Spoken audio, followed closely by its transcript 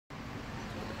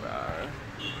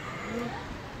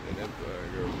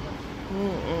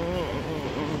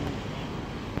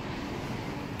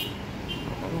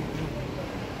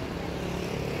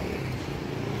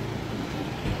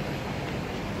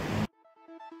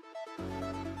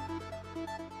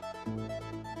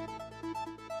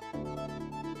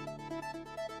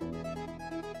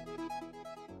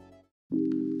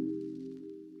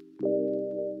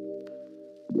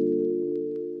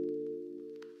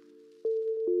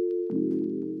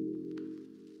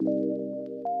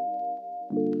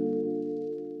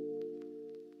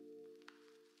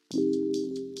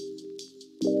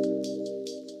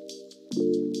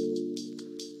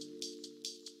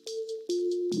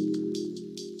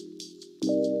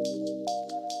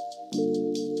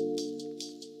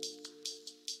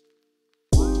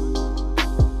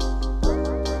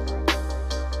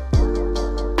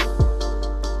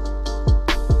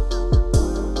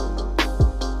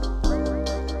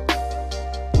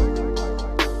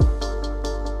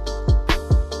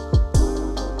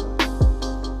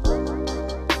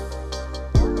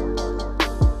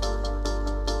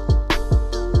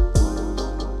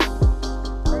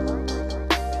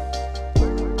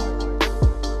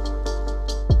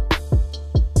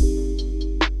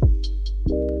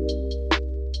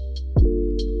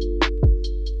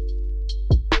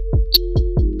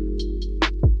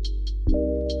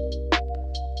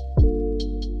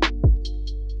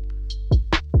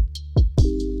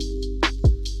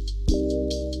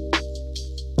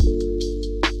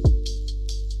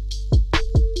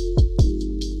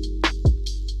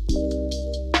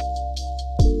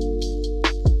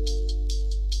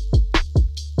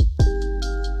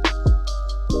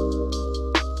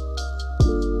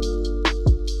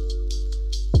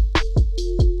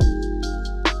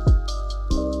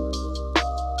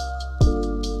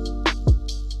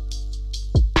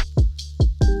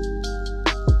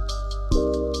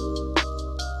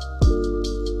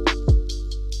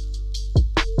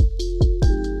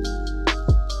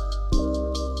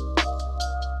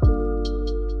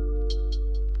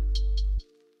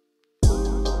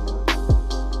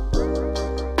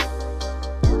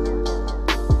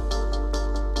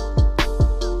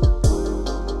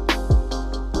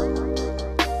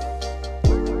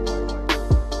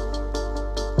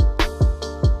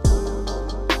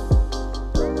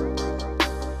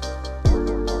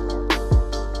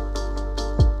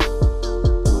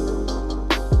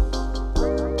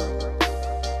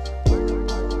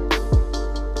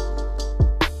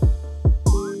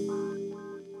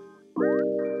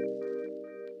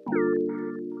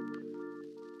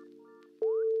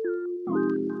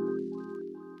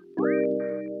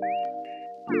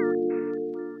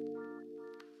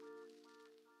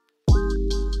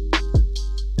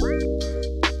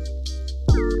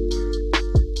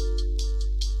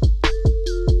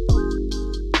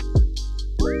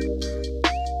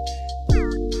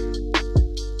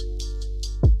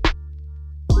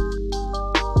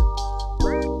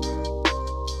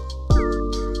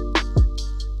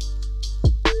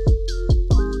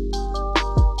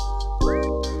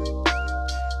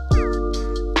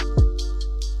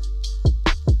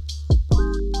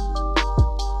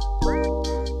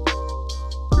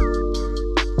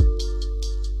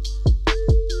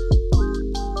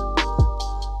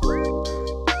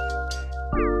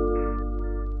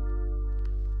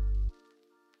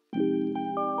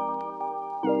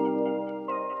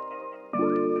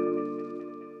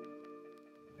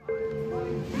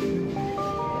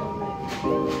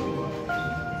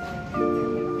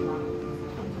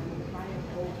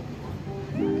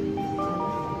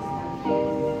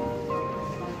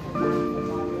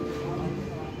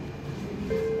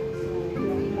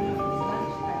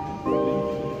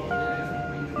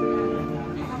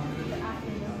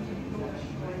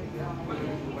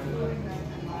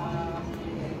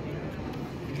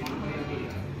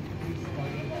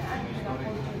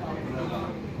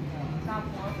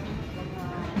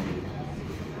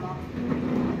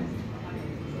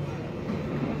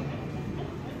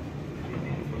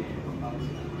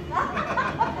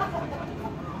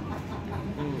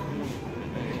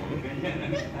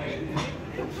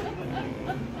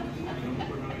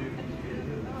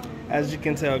As you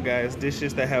can tell, guys,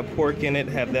 dishes that have pork in it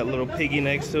have that little piggy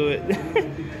next to it.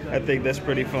 I think that's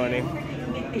pretty funny.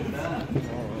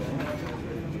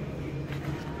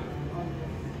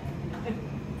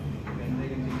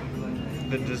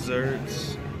 The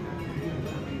desserts.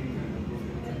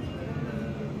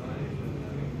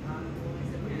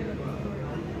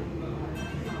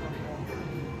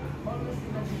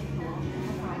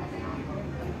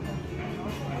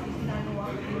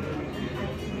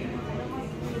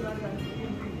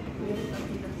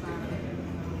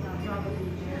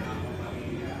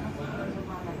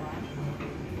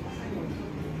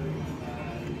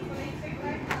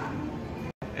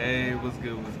 Hey, what's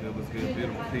good, what's good, what's good,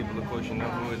 beautiful people. Of course, you know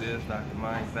who it is, Dr.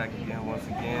 Mike, back again, once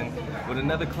again, with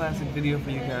another classic video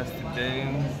for you guys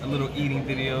today. A little eating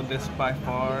video. This, by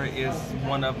far, is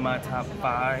one of my top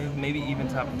 5, maybe even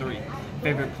top 3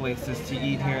 favorite places to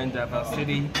eat here in Davao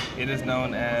City. It is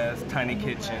known as Tiny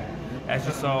Kitchen. As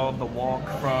you saw, the walk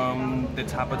from the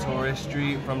top of Torres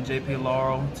Street, from JP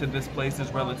Laurel to this place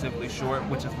is relatively short,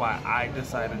 which is why I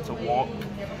decided to walk.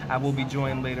 I will be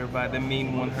joined later by the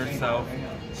mean one herself.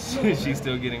 She's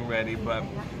still getting ready, but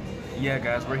yeah,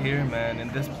 guys, we're here, man, and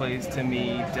this place to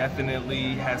me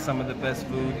definitely has some of the best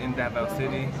food in Davao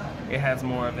City. It has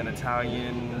more of an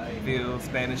Italian feel,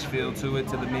 Spanish feel to it,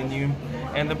 to the menu,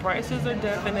 and the prices are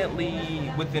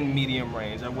definitely within medium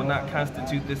range. I will not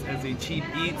constitute this as a cheap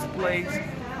eats place,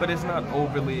 but it's not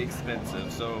overly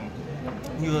expensive, so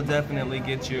you'll definitely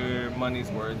get your money's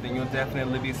worth, and you'll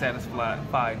definitely be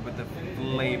satisfied with the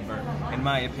flavor, in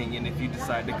my opinion, if you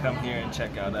decide to come here and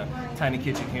check out a Tiny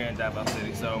Kitchen here in Davao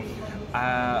City. So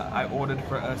I ordered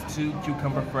for us 2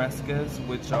 cucumber frescas,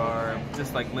 which are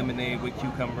just like lemonade with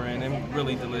cucumber in it,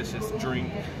 really delicious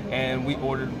drink. And we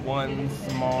ordered 1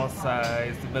 small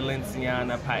size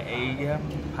Valenciana paella,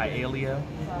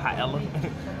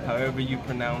 however you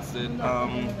pronounce it.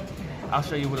 I'll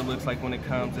show you what it looks like when it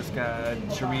comes. It's got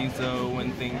chorizo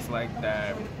and things like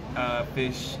that,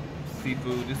 fish,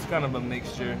 seafood. It's kind of a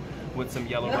mixture with some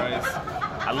yellow rice.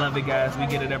 I love it, guys. We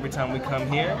get it every time we come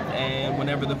here, and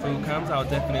whenever the food comes, I'll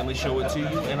definitely show it to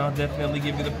you, and I'll definitely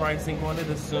give you the pricing on it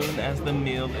as soon as the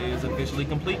meal is officially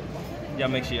complete. Y'all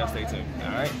make sure y'all stay tuned.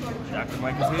 All right, Dr.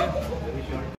 Mike is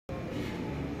here.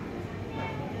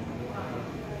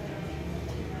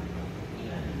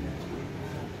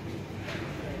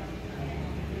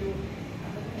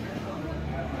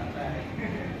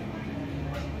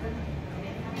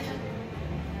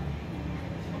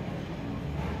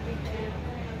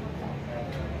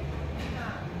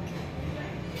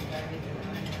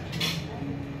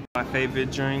 My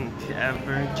favorite drink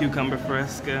ever, cucumber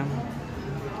fresca.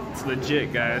 It's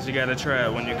legit, guys. You gotta try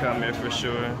it when you come here for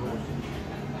sure.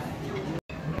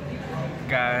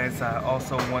 Guys, I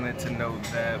also wanted to note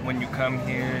that when you come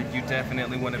here, you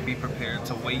definitely want to be prepared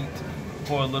to wait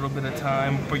for a little bit of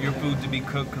time for your food to be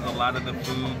cooked, because a lot of the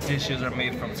food dishes are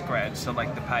made from scratch. So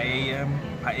like the paella,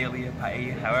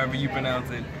 however you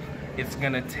pronounce it, it's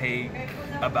gonna take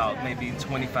about maybe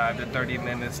 25 to 30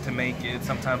 minutes to make it,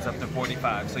 sometimes up to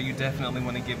 45. So you definitely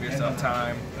want to give yourself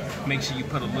time. Make sure you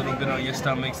put a little bit on your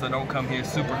stomach, so don't come here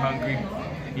super hungry,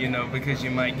 you know, because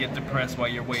you might get depressed while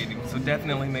you're waiting. So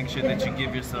definitely make sure that you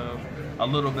give yourself a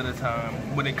little bit of time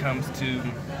when it comes to,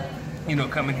 you know,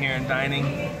 coming here and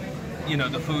dining. You know,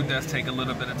 the food does take a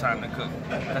little bit of time to cook.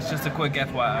 That's just a quick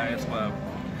FYI as well.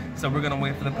 So we're gonna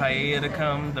wait for the paella to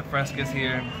come. The fresca's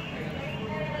here.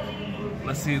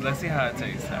 Let's see how it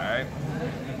tastes, all right?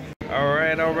 All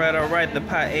right. The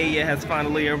paella has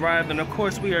finally arrived, and of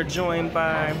course we are joined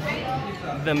by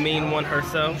the mean one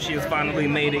herself. She has finally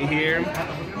made it here.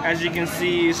 As you can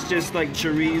see, it's just like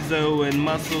chorizo and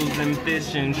mussels and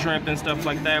fish and shrimp and stuff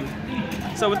like that.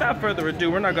 So without further ado,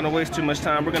 we're not gonna waste too much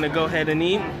time. We're gonna go ahead and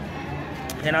eat,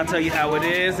 and I'll tell you how it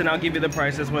is, and I'll give you the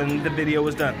prices when the video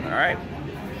is done, all right?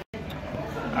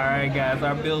 Alright, guys,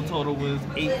 our bill total was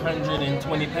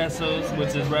 820 pesos,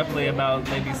 which is roughly about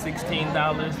maybe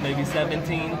 $16, maybe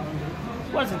 17.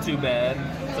 Wasn't too bad.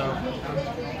 So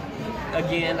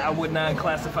again, I would not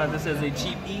classify this as a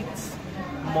cheap eats,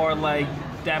 more like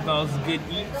Davao's good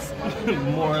eats,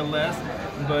 more or less.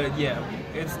 But yeah,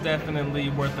 it's definitely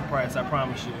worth the price, I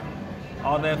promise you.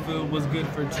 All that food was good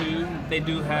for 2. They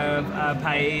do have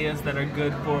paellas that are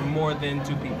good for more than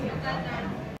 2 people.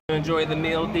 Enjoy the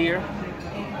meal, dear.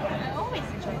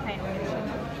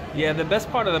 Yeah, the best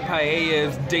part of the paella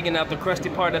is digging out the crusty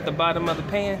part at the bottom of the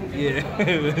pan. Yeah,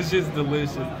 it's just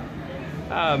delicious.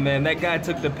 Oh man, that guy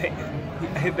took the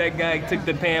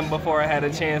pan before I had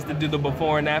a chance to do the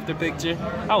before and after picture.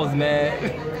 I was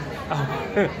mad,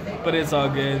 but it's all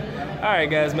good. All right,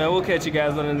 guys, man, we'll catch you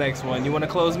guys on the next one. You want to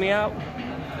close me out?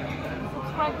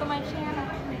 Subscribe to my channel.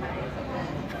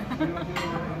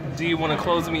 Do you want to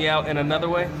close me out in another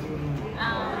way? We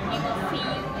will see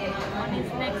you on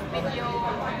his next video,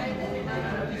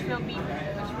 which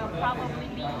will probably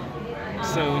be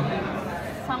soon.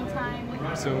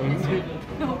 Sometime Soon. this week,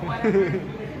 whatever.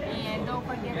 And don't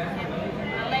forget to hit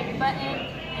the like button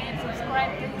and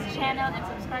subscribe to his channel and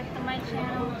subscribe to my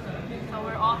channel, so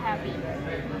we're all happy.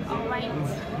 All right.